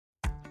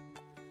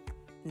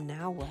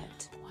Now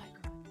what?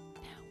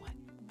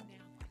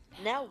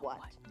 Now what?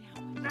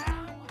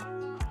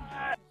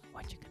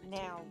 What you gonna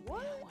Now do?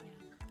 what?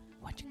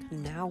 What you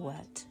gonna Now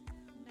what?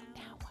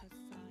 Now what?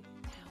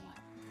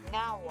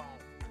 Now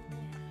what?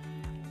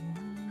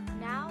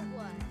 Now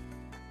what?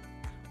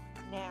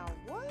 Now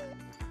what?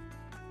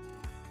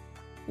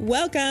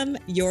 Welcome.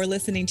 You're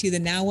listening to the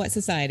Now What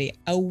Society,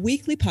 a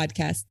weekly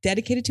podcast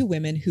dedicated to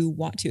women who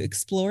want to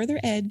explore their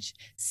edge,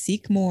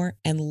 seek more,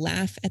 and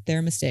laugh at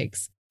their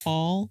mistakes,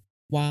 all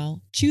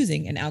while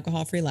choosing an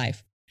alcohol-free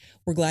life.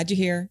 We're glad you're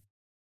here.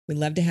 We'd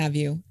love to have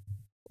you.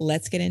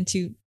 Let's get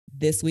into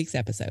this week's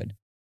episode.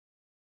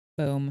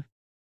 Boom.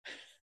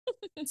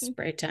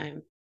 Spray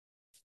time.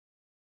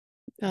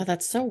 Oh,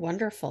 that's so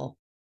wonderful.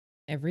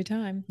 Every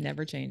time,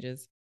 never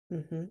changes.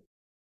 Mm-hmm.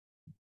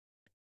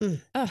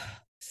 Oh,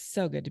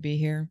 so good to be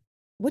here.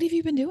 What have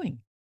you been doing?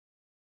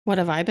 What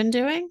have I been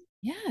doing?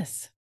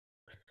 Yes.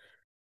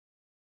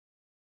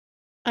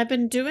 I've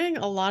been doing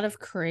a lot of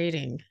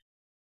creating,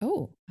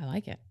 Oh, I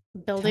like it.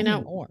 building Tell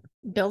me out more.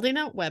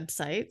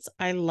 websites.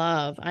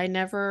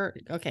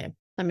 Okay,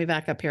 let me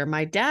back up here.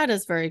 My dad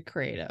is very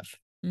creative,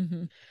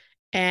 Mm-hmm.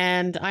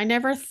 and I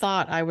never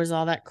thought I was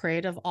all that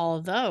creative,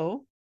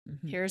 although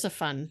Mm-hmm. here's a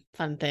fun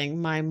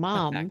thing. My Fun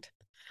mom, fact.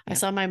 I Yeah.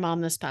 saw my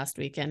mom this past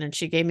weekend, and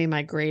she gave me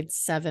my grade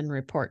 7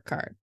 report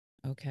card.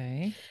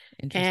 Okay.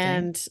 Interesting.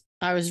 And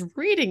I was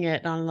reading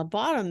it, and on the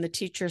bottom, the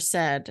teacher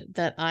said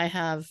that I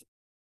have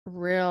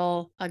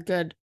a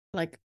good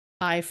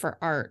eye for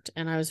art,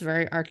 and I was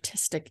very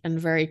artistic and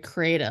very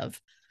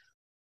creative.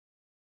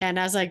 And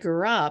as I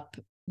grew up,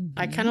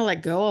 I kind of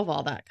let go of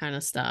all that kind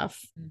of stuff.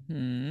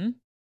 Mm-hmm.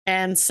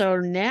 And so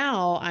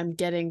now I'm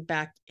getting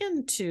back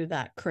into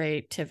that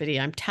creativity.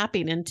 I'm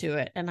tapping into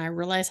it, and I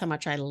realize how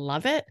much I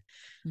love it.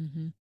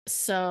 Mm-hmm.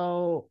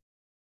 So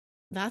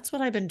that's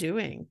what I've been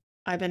doing.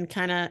 I've been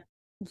kind of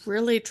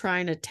really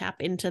trying to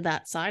tap into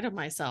that side of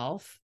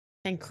myself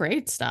and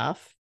create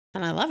stuff.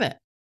 And I love it.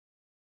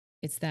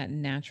 It's that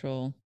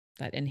natural,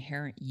 that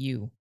inherent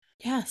you.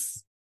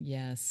 Yes.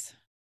 Yes.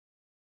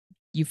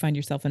 You find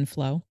yourself in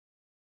flow?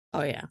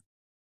 Oh, yeah.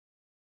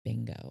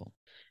 Bingo.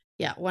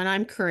 Yeah. When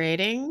I'm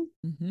creating,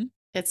 Mm-hmm.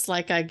 it's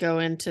like I go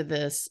into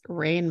this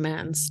Rain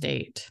Man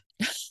state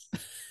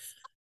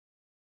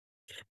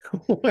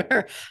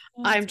where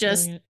I'm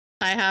just, brilliant.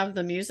 I have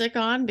the music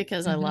on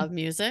because I Mhm. love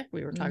music.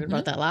 We were talking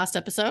about that last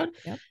episode.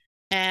 Yep.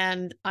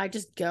 And I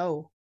just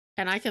go,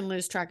 and I can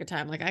lose track of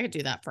time. Like I could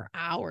do that for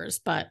hours,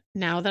 but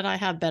now that I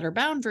have better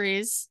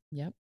boundaries,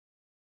 Yep.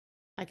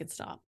 I could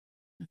stop.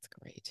 That's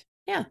great.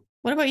 Yeah.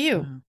 What about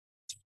you?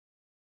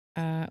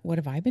 Wow. What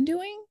have I been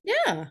doing?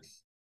 Yeah.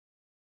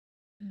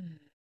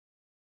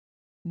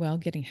 Well,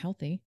 getting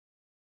healthy.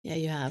 Yeah,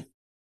 you have.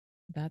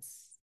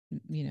 That's,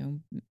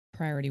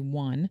 priority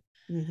one.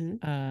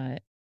 Mm-hmm.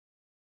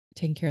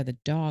 Taking care of the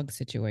dog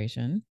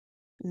situation.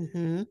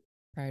 Mm-hmm.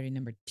 Priority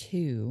number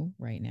 2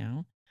 right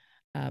now.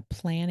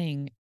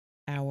 Planning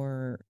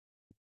our,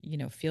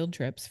 field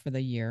trips for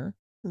the year.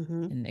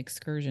 Mm-hmm. And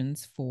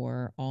excursions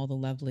for all the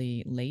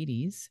lovely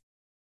ladies,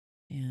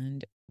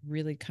 and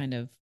really kind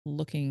of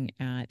looking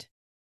at,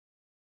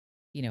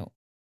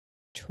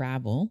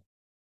 travel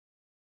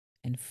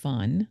and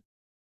fun.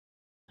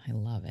 I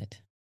love it.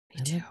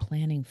 I love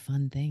planning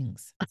fun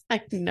things.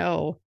 I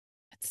know.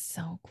 It's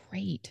so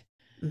great.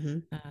 Mm-hmm.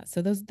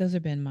 So those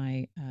have been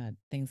my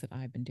things that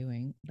I've been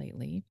doing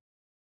lately.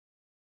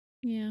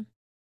 Yeah.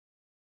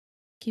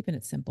 Keeping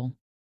it simple.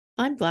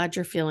 I'm glad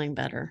you're feeling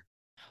better.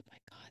 Oh my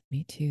God,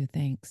 me too.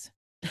 Thanks.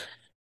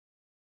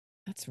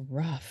 That's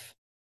rough.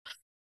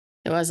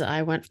 It was.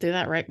 I went through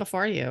that right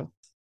before you.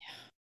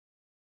 Yeah.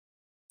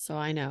 So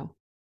I know.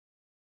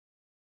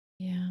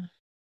 Yeah.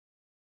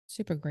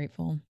 Super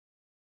grateful.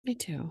 Me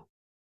too.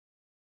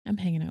 I'm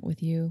hanging out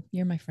with you.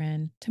 You're my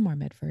friend, Tamar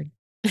Medford.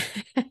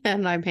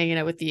 And I'm hanging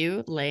out with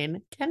you,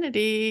 Lane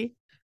Kennedy.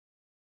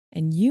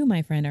 And you,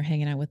 my friend, are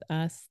hanging out with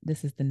us.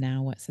 This is the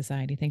Now What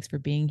Society. Thanks for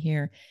being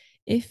here.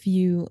 If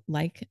you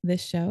like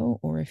this show,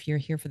 or if you're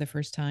here for the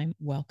first time,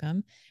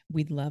 welcome.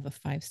 We'd love a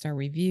 5-star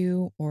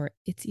review, or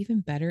it's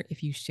even better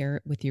if you share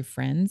it with your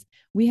friends.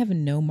 We have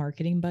no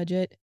marketing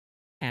budget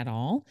at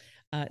all.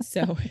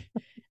 So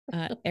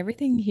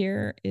everything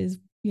here is,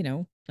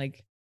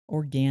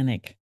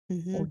 organic,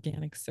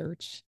 organic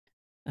search.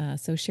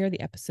 So share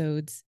the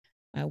episodes.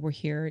 We're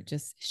here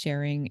just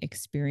sharing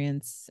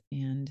experience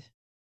and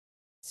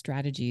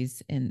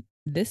strategies. And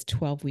this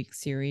 12-week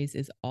series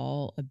is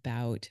all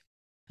about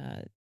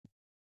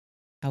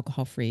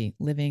alcohol-free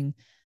living,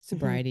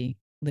 sobriety,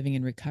 living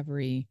in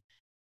recovery,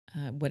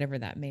 whatever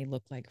that may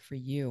look like for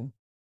you.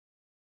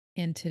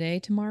 And today,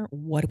 Tamar,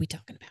 what are we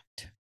talking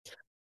about?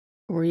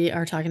 We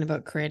are talking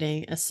about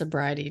creating a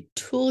sobriety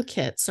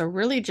toolkit. So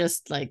really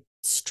just like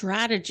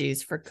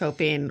strategies for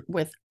coping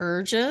with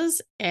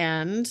urges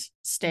and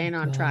staying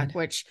on track,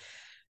 which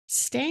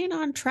staying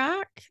on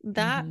track,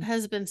 that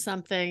has been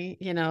something,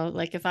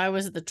 like if I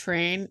was at the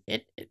train,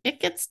 it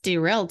gets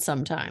derailed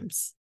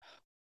sometimes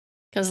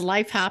because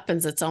life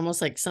happens. It's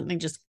almost like something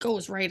just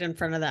goes right in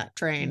front of that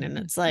train. And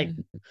it's like,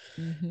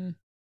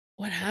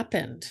 what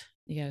happened?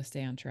 You got to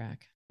stay on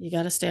track. You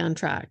got to stay on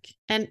track.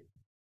 And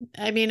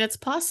I mean, it's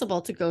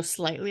possible to go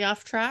slightly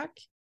off track,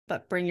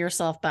 but bring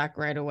yourself back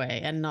right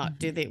away and not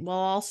do well,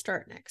 I'll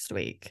start next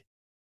week.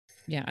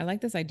 Yeah. I like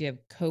this idea of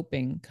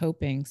coping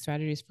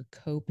strategies for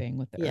coping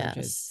with the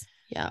urges.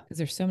 Yeah. Because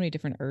there's so many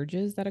different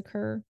urges that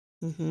occur.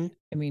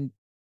 I mean,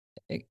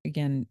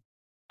 again,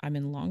 I'm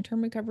in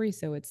long-term recovery.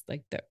 So it's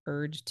like the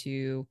urge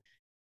to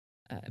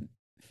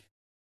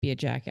be a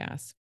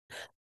jackass,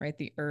 right?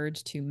 The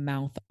urge to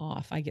mouth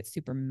off. I get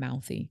super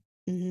mouthy.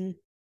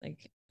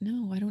 Like,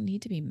 no, I don't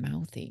need to be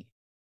mouthy.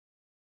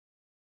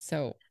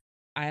 So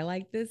I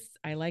like this.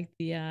 I like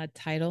the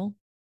title,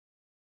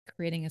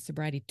 Creating a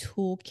Sobriety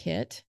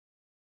Toolkit.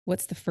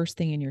 What's the first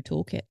thing in your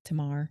toolkit,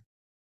 Tamar?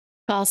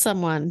 Call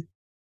someone.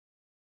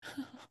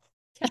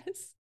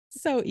 Yes.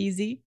 So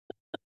easy.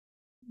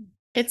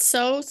 It's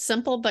so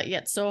simple, but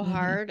yet so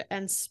hard.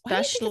 And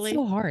especially, why do you think it's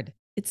so hard?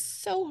 It's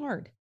so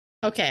hard.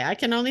 Okay. I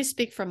can only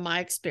speak from my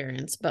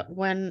experience, but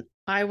when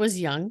I was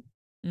young,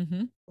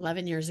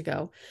 11 years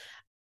ago,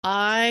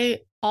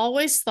 I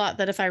always thought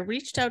that if I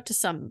reached out to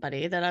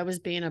somebody that I was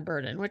being a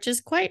burden, which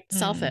is quite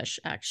selfish,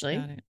 actually,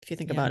 if you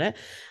think about it.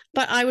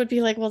 But I would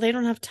be like, well, they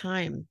don't have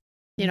time.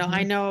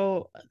 I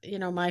know,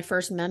 my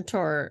first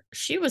mentor,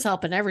 she was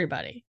helping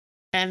everybody.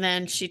 And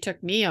then she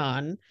took me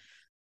on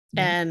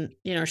and,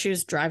 she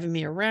was driving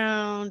me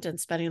around and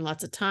spending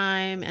lots of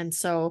time. And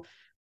so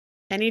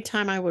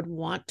anytime I would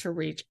want to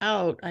reach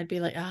out, I'd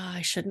be like,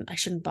 I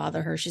shouldn't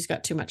bother her. She's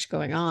got too much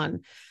going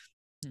on.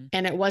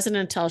 And it wasn't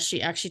until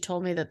she actually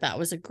told me that that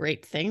was a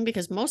great thing,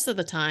 because most of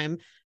the time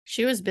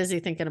she was busy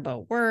thinking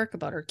about work,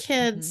 about her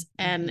kids.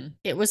 And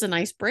it was a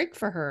nice break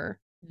for her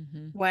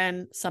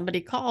when somebody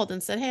called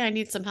and said, hey, I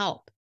need some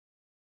help,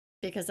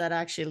 because that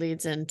actually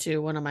leads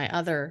into one of my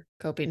other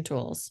coping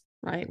tools,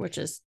 right? Which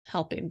is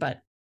helping,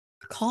 but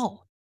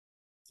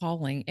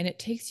calling. And it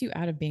takes you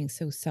out of being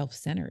so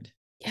self-centered.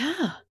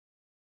 Yeah.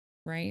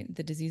 Right.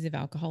 The disease of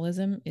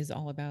alcoholism is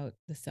all about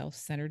the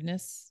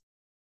self-centeredness.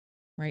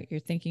 Right. You're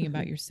thinking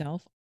about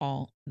yourself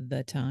all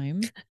the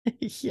time.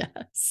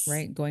 Yes.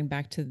 Right. Going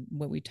back to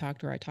what I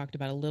talked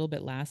about a little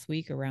bit last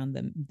week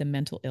around the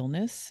mental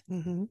illness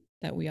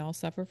that we all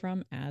suffer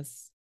from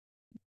as,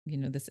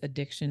 this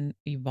addiction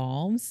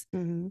evolves.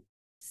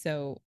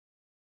 So,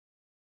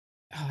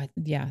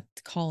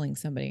 call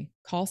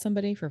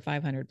somebody for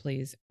 500,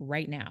 please,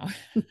 right now.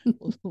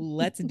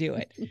 Let's do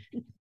it,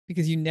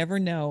 because you never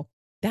know,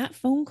 that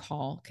phone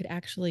call could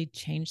actually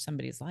change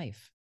somebody's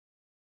life.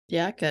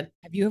 Yeah, it could.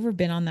 Have you ever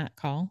been on that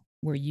call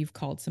where you've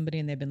called somebody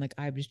and they've been like,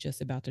 I was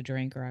just about to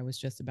drink, or I was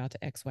just about to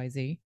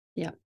XYZ?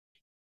 Yeah.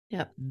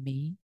 Yeah.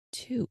 Me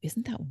too.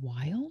 Isn't that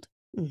wild?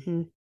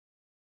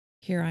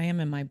 Here I am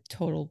in my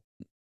total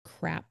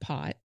crap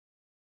pot,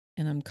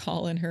 and I'm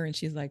calling her and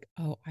she's like,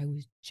 oh, I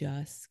was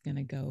just going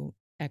to go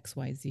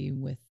XYZ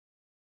with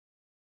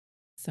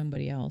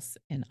somebody else,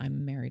 and I'm a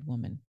married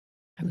woman.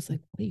 I was like,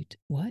 wait,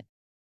 what?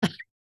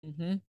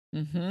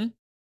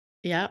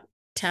 Yeah.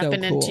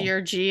 Tapping into your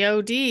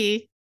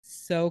God.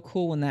 So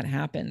cool when that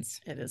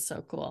happens. It is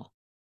so cool.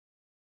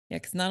 Yeah.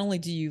 Cause not only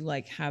do you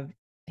have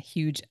a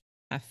huge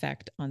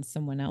effect on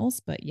someone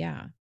else, but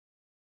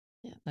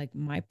like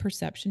my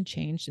perception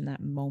changed in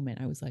that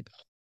moment. I was like,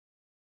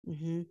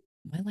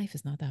 my life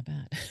is not that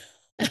bad.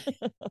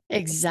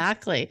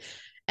 Exactly.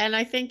 And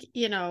I think,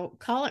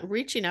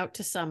 reaching out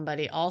to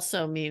somebody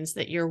also means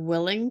that you're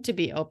willing to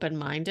be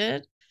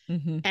open-minded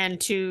and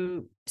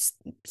to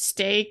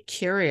stay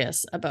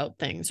curious about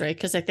things, right?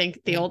 Because I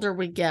think the older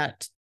we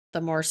get, the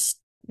more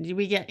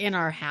we get in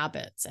our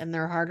habits, and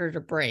they're harder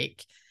to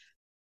break.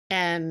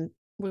 And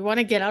we want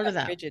to get out of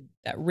that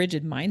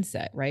rigid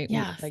mindset, right?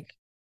 Yeah.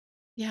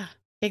 Yeah,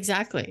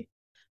 exactly.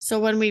 So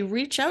when we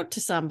reach out to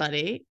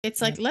somebody,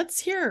 it's like, let's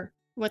hear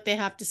what they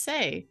have to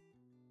say.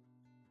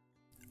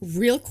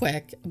 Real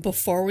quick,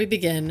 before we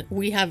begin,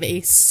 we have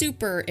a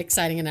super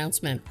exciting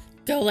announcement.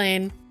 Go,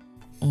 Lane.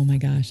 Oh my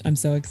gosh, I'm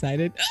so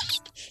excited.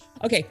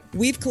 Okay,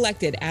 we've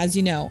collected, as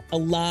you know, a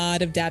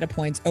lot of data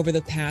points over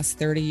the past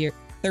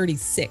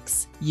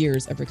 36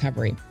 years of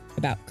recovery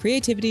about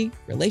creativity,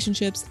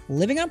 relationships,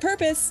 living on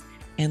purpose,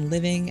 and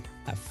living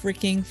a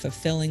freaking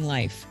fulfilling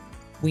life.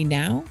 We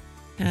now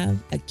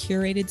have a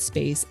curated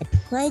space, a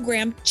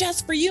program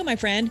just for you, my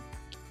friend.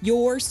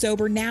 You're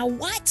sober now.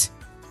 What?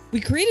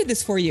 We created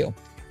this for you.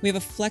 We have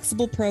a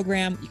flexible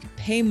program. You can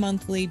pay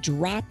monthly,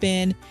 drop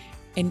in.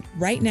 And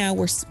right now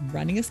we're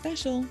running a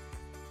special.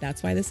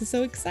 That's why this is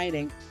so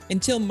exciting.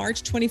 Until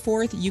March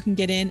 24th, you can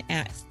get in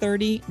at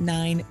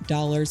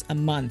 $39 a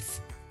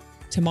month.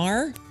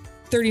 Tamar,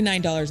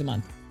 $39 a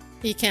month.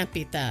 You can't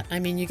beat that. I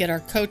mean, you get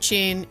our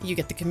coaching, you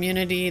get the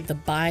community, the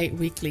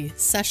bi-weekly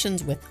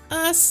sessions with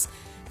us,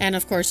 and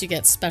of course you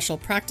get special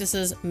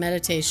practices,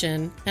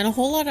 meditation, and a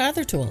whole lot of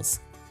other tools.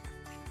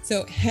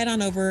 So head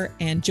on over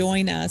and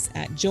join us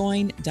at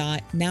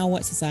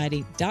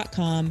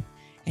join.nowwhatsociety.com,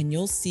 and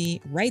you'll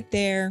see right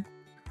there,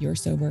 you're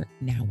sober,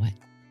 now what?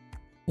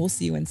 We'll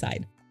see you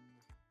inside.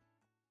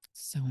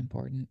 So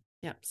important.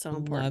 Yep, so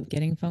important. I love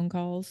getting phone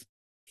calls.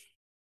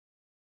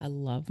 I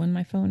love when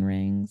my phone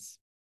rings.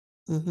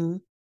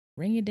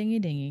 ring a dingy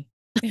dingy.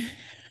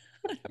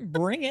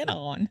 Bring it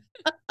on.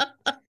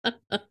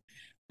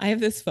 I have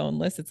this phone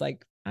list. It's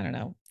like, I don't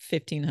know,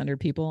 1,500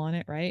 people on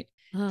it, right?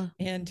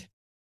 And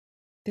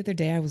the other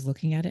day I was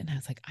looking at it and I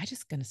was like, I'm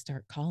just going to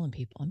start calling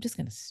people. I'm just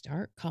going to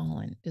start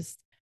calling.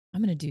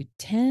 I'm going to do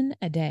 10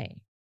 a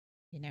day,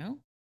 you know?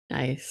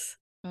 Nice.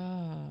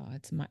 Oh,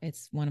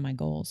 it's one of my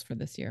goals for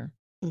this year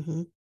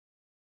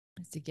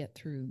is to get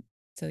through.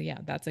 So yeah,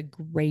 that's a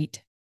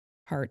great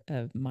part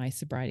of my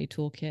sobriety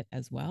toolkit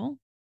as well.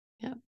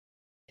 Yeah.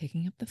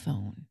 Picking up the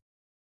phone.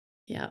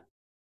 Yeah.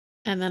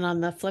 And then on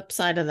the flip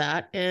side of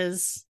that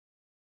is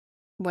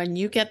when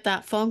you get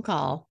that phone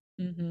call,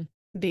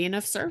 being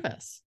of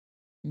service.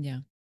 Yeah.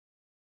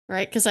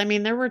 Right. Because I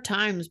mean, there were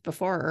times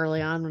before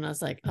early on when I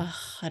was like, oh,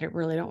 I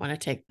really don't want to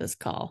take this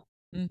call.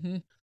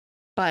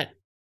 But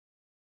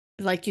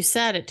like you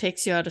said, it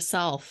takes you out of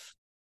self.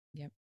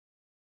 Yep.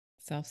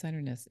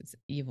 Self-centeredness is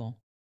evil.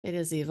 It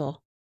is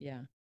evil.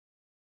 Yeah.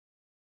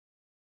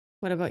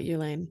 What about you,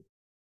 Lane?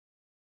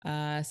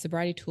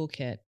 Sobriety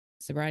toolkit.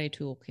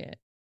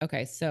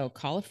 Okay. So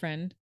call a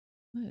friend.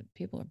 What?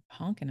 People are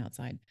honking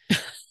outside.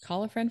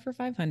 Call a friend for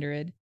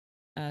 500.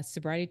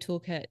 Sobriety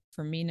toolkit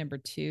for me, number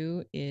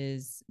 2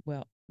 is,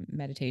 well,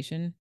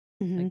 meditation.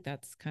 Like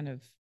that's kind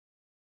of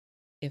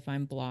if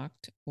I'm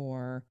blocked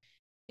or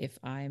if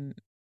I'm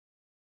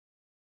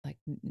like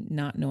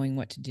not knowing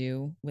what to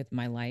do with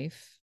my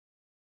life,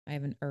 I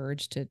have an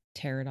urge to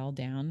tear it all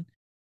down.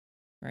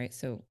 Right.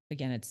 So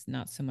again, it's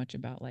not so much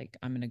about like,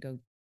 I'm going to go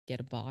get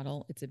a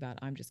bottle. It's about,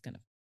 I'm just going to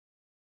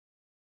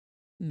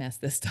mess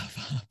this stuff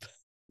up.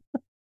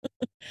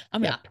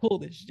 I'm going to pull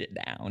this shit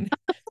down.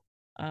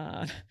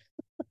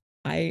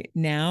 I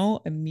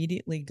now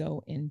immediately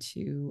go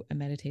into a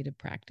meditative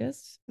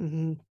practice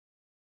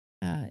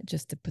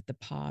just to put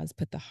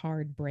the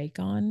hard break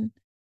on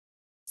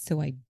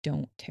so I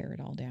don't tear it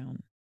all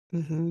down.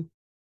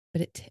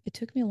 But it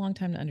took me a long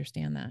time to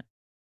understand that.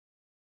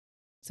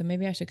 So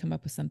maybe I should come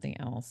up with something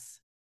else,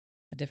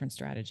 a different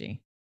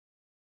strategy.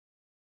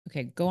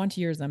 Okay, go on to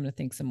yours. I'm going to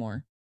think some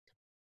more.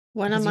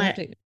 One of you my have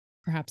to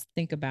perhaps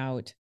think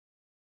about.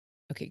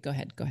 Okay, go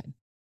ahead.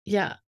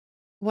 Yeah.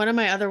 One of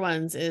my other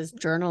ones is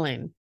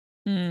journaling.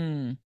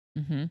 That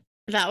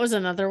was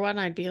another one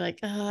I'd be like,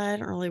 oh, I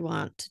don't really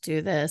want to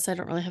do this. I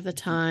don't really have the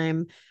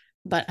time.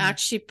 But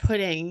actually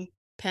putting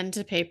pen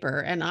to paper,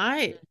 and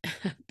I,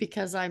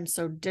 because I'm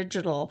so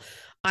digital,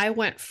 I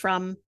went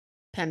from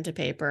pen to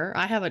paper.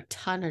 I have a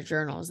ton of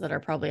journals that are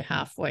probably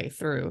halfway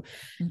through.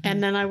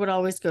 And then I would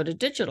always go to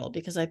digital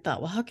because I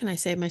thought, well, how can I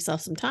save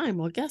myself some time?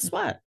 Well, guess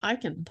what? I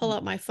can pull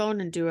out my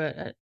phone and do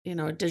a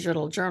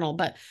digital journal.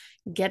 But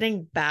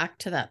getting back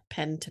to that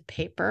pen to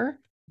paper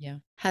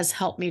has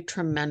helped me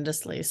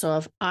tremendously. So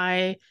if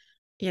I,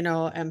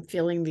 am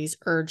feeling these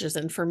urges,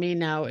 and for me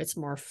now it's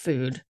more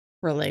food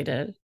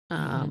related.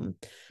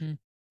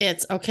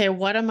 It's okay.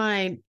 What do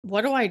I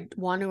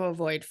want to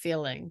avoid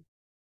feeling?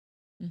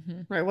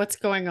 Right. What's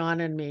going on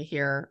in me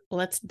here?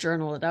 Let's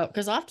journal it out.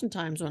 Because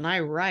oftentimes when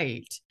I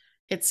write,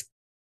 it's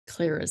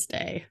clear as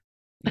day.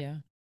 Yeah.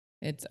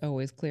 It's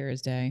always clear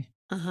as day.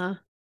 But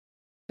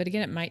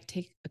again, it might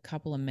take a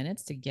couple of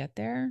minutes to get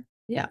there.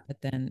 Yeah.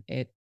 But then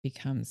it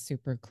becomes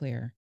super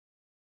clear.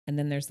 And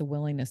then there's the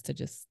willingness to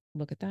just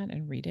look at that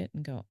and read it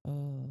and go,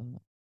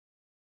 oh.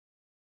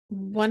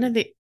 One of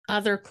the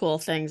other cool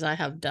things I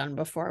have done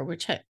before,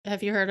 which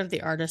have you heard of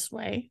the Artist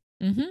Way?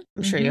 I'm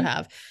sure you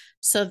have.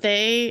 So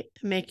they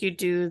make you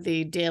do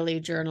the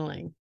daily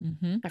journaling.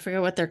 I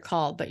forget what they're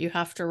called, but you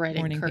have to write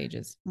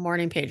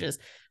morning pages,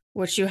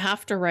 which you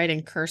have to write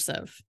in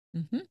cursive.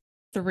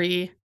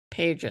 3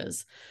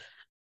 pages.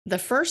 The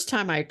first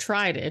time I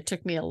tried it, it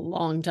took me a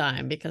long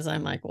time because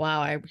I'm like,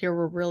 wow, here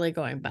we're really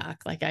going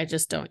back. Like I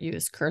just don't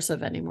use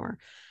cursive anymore.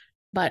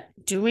 But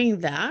doing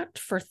that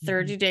for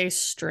 30 days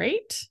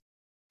straight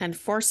and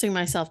forcing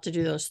myself to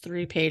do those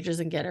 3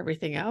 pages and get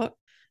everything out,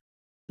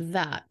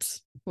 that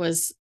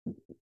was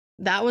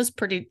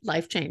pretty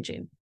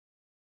life-changing.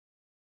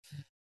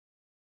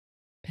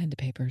 Pen to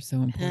paper is so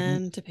important.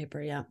 Pen to paper,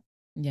 yeah.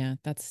 Yeah,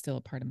 that's still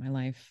a part of my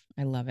life.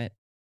 I love it.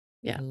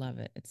 Yeah. I love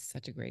it. It's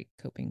such a great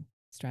coping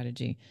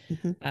strategy.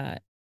 I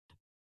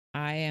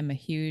am a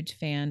huge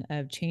fan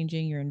of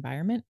changing your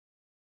environment.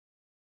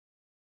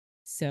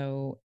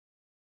 So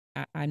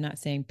I'm not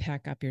saying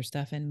pack up your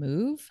stuff and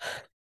move.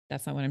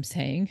 That's not what I'm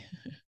saying.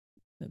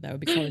 That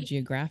would be called a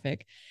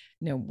geographic.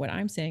 No, what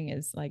I'm saying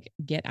is like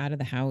get out of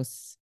the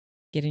house,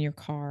 get in your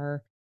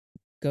car,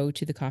 go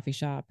to the coffee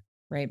shop,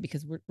 right?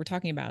 Because we're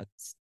talking about,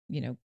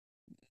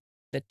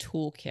 the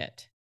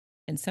toolkit.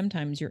 And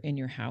sometimes you're in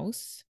your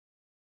house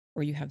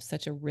or you have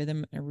such a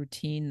rhythm, a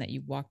routine that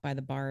you walk by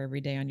the bar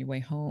every day on your way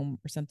home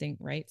or something,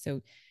 right?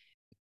 So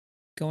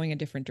going a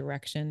different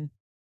direction,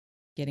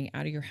 getting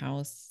out of your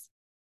house,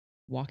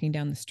 walking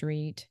down the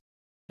street,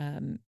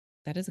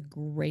 that is a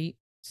great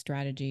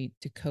strategy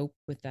to cope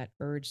with that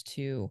urge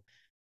to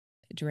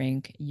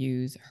drink,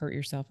 use, hurt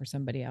yourself or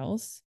somebody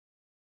else.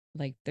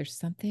 Like there's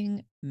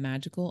something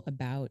magical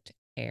about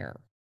air.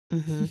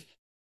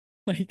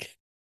 Like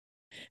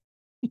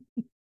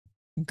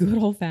good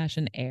old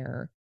fashioned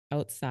air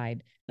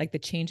outside. Like the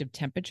change of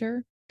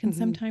temperature can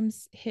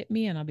sometimes hit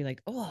me, and I'll be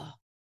like, oh,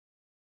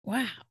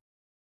 wow,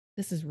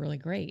 this is really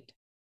great.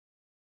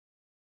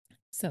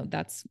 So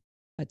that's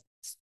a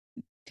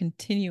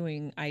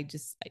continuing. I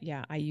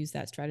use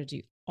that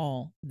strategy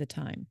all the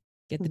time.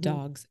 Get the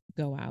dogs,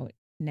 go out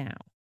now.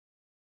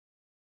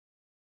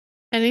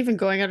 And even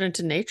going out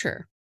into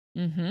nature.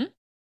 Mm-hmm.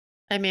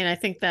 I mean, I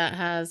think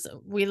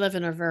we live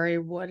in a very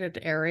wooded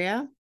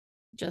area,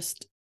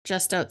 just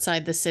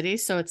outside the city.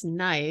 So it's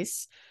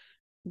nice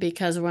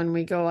because when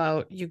we go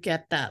out, you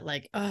get that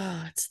like,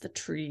 oh, it's the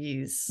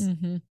trees,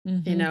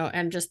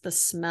 and just the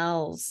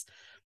smells.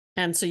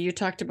 And so you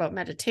talked about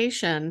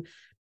meditation.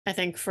 I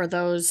think for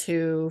those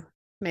who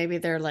maybe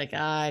they're like,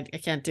 I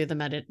can't do the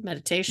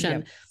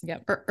meditation.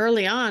 Yep.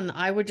 Early on,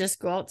 I would just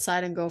go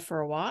outside and go for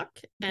a walk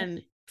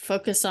and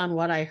focus on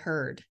what I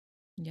heard.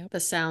 The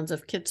sounds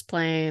of kids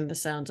playing, the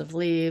sounds of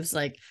leaves,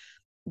 like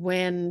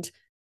wind.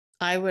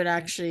 I would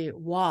actually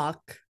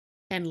walk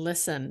and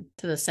listen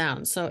to the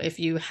sounds. So if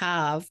you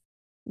have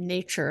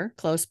nature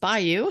close by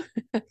you,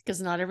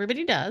 because not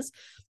everybody does,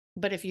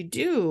 but if you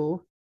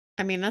do,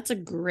 I mean, that's a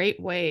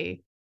great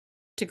way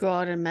to go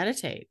out and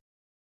meditate.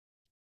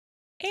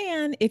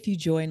 And if you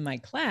join my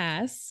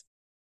class,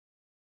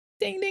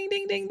 ding, ding,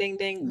 ding, ding, ding,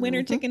 ding,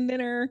 winner chicken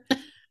dinner,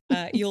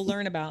 you'll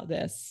learn about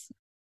this.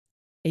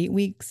 8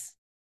 weeks.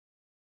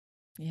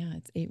 Yeah,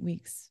 it's 8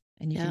 weeks.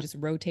 And you can just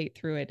rotate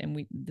through it.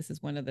 And this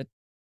is one of the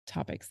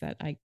topics that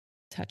I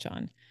touch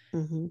on.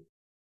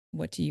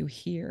 What do you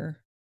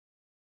hear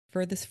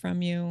furthest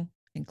from you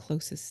and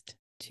closest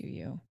to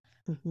you?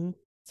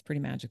 It's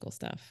pretty magical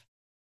stuff.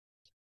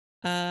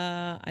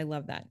 I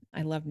love that.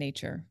 I love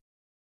nature.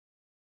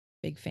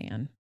 Big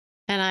fan.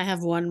 And I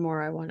have one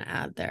more I want to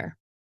add there.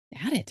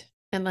 Add it.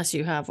 Unless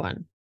you have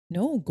one.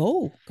 No,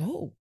 go.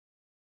 God.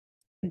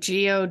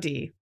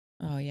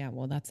 Oh, yeah.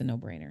 Well, that's a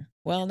no-brainer.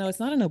 Well, no, it's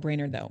not a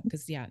no-brainer, though,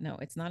 because,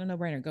 it's not a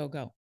no-brainer.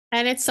 Go.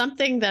 And it's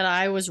something that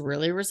I was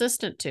really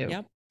resistant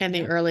to in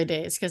the early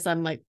days, because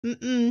I'm like,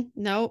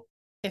 no,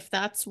 if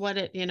that's what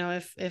it,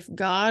 if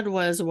God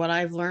was what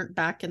I've learned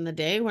back in the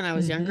day when I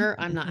was younger,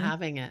 I'm not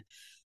having it.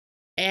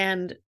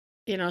 And,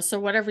 so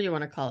whatever you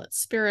want to call it,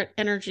 spirit,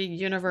 energy,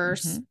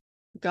 universe,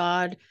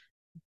 God,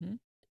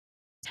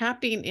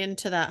 tapping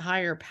into that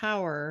higher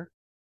power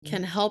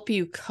can help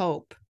you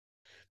cope.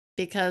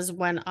 Because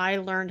when I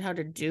learned how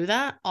to do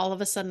that, all of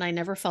a sudden I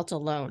never felt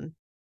alone,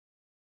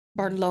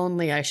 or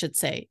lonely, I should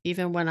say,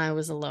 even when I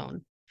was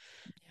alone,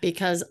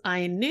 because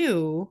I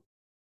knew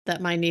that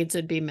my needs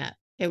would be met.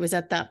 It was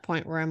at that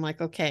point where I'm like,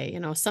 okay,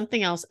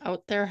 something else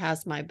out there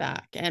has my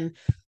back. And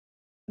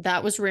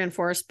that was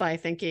reinforced by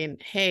thinking,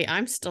 hey,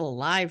 I'm still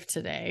alive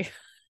today.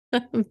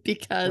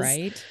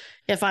 Because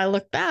if I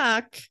look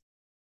back,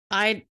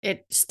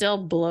 it still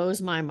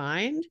blows my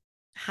mind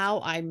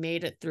how I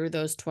made it through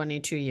those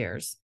 22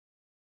 years.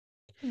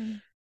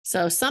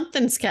 So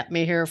something's kept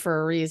me here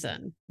for a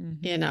reason,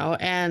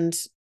 and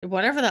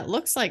whatever that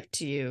looks like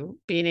to you,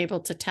 being able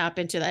to tap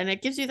into that, and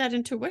it gives you that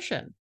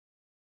intuition,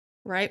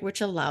 right?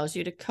 Which allows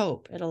you to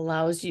cope. It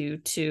allows you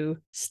to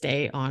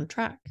stay on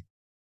track.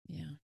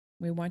 Yeah.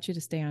 We want you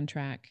to stay on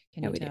track.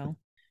 Can you tell?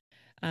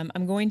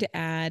 I'm going to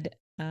add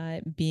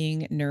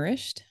being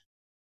nourished.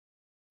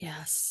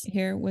 Yes.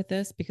 Here with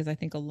this, because I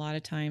think a lot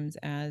of times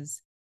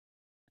as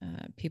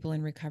people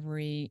in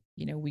recovery,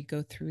 we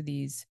go through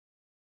these,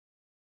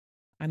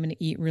 I'm going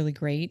to eat really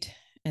great,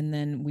 and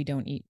then we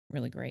don't eat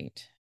really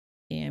great.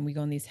 And we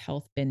go on these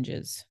health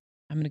binges.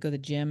 I'm going to go to the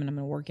gym and I'm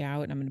going to work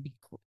out and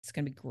it's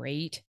going to be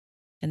great.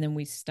 And then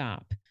we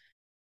stop.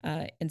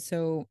 And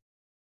so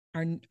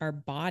our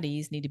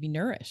bodies need to be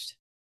nourished.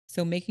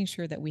 So making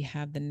sure that we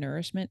have the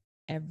nourishment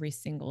every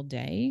single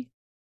day.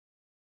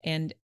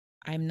 And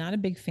I'm not a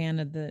big fan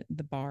of the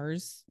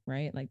bars,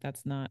 right? Like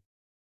that's not,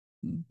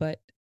 but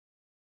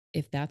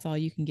if that's all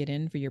you can get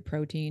in for your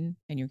protein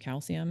and your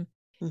calcium,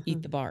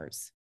 eat the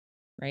bars,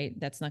 right?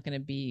 That's not going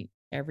to be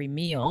every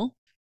meal,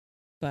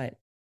 but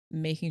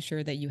making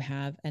sure that you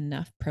have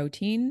enough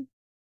protein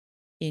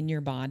in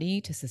your body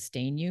to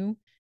sustain you,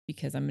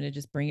 because I'm going to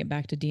just bring it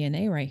back to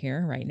DNA right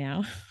here, right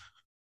now,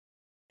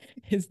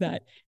 is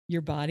that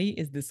your body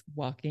is this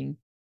walking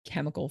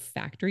chemical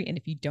factory. And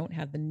if you don't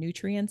have the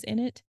nutrients in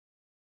it,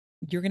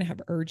 you're going to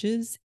have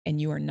urges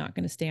and you are not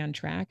going to stay on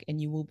track,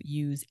 and you will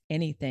use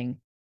anything.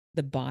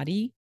 The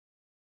body,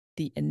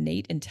 the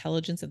innate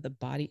intelligence of the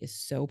body is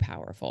so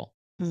powerful,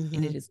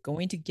 and it is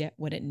going to get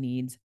what it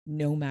needs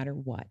no matter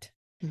what.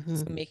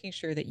 So making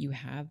sure that you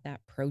have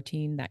that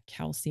protein, that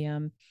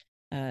calcium,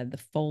 the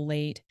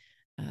folate,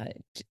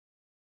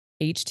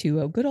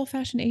 H2O, good old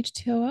fashioned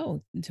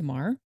H2O,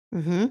 Tamar,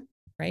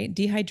 right?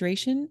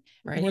 Dehydration.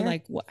 Right. We're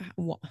like,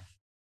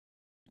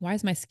 why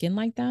is my skin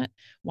like that?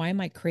 Why am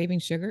I craving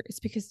sugar? It's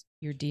because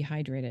you're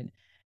dehydrated.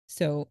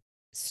 So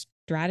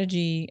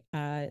strategy,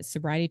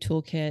 sobriety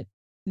toolkit,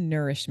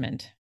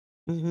 nourishment.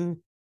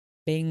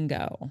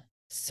 Bingo.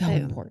 So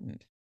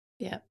important.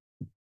 Yeah.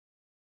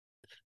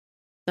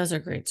 Those are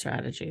great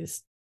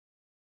strategies.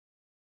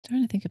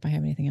 Trying to think if I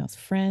have anything else.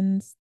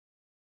 Friends,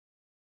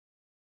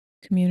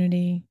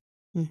 community.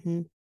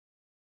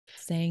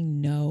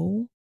 Saying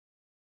no.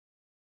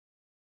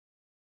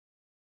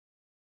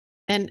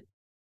 And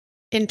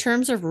in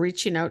terms of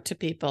reaching out to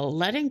people,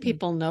 letting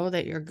people know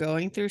that you're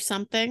going through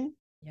something.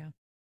 Yeah.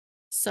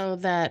 So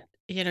that,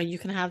 you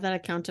can have that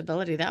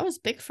accountability. That was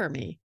big for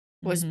me,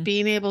 was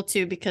being able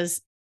to,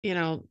 because,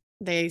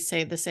 they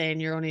say the saying,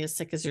 you're only as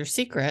sick as your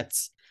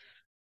secrets.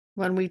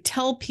 When we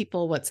tell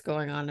people what's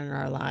going on in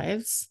our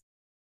lives,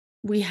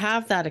 we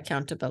have that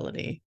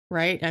accountability,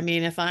 right? I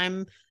mean, if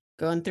I'm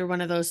going through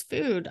one of those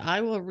food,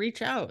 I will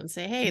reach out and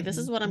say, hey, this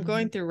is what I'm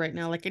going through right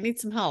now. Like, I need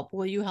some help.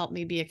 Will you help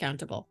me be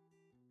accountable?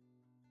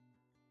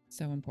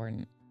 So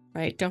important.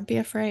 Right? Don't be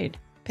afraid.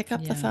 Pick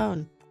up the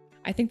phone.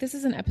 I think this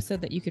is an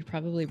episode that you could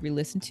probably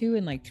re-listen to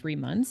in like 3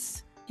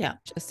 months. Yeah.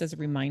 Just as a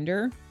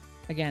reminder.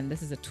 Again,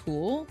 this is a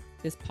tool.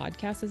 This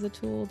podcast is a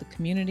tool. The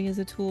community is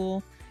a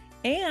tool.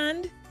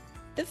 And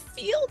the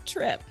field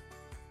trip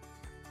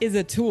is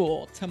a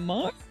tool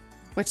tomorrow.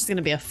 Which is going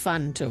to be a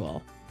fun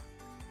tool.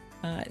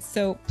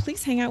 So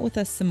please hang out with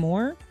us some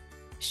more.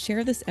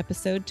 Share this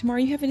episode.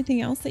 Tamara, you have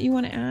anything else that you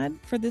want to add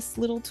for this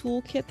little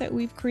toolkit that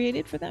we've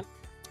created for them?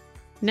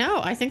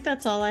 No, I think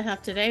that's all I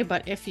have today.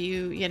 But if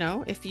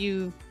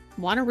you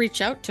want to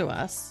reach out to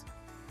us,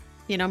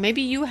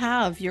 maybe you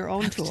have your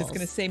own tools. I was just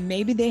going to say,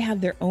 maybe they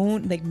have their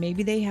own, like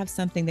maybe they have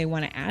something they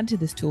want to add to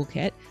this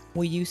toolkit.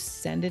 Will you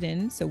send it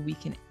in so we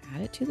can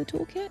add it to the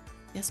toolkit?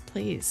 Yes,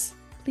 please.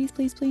 Please,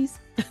 please, please.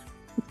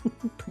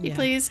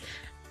 Please.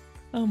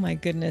 Oh my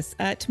goodness.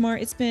 Tamara,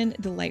 it's been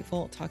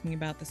delightful talking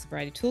about the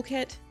Sobriety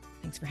Toolkit.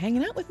 Thanks for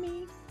hanging out with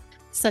me.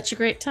 Such a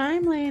great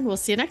time, Lane. We'll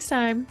see you next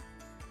time.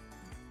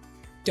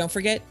 Don't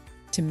forget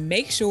to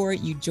make sure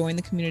you join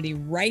the community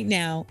right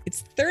now.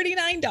 It's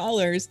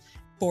 $39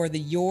 for the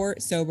Your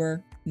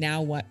Sober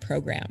Now What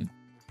program.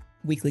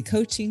 Weekly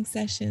coaching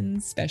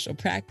sessions, special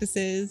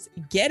practices.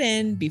 Get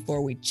in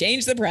before we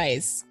change the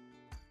price.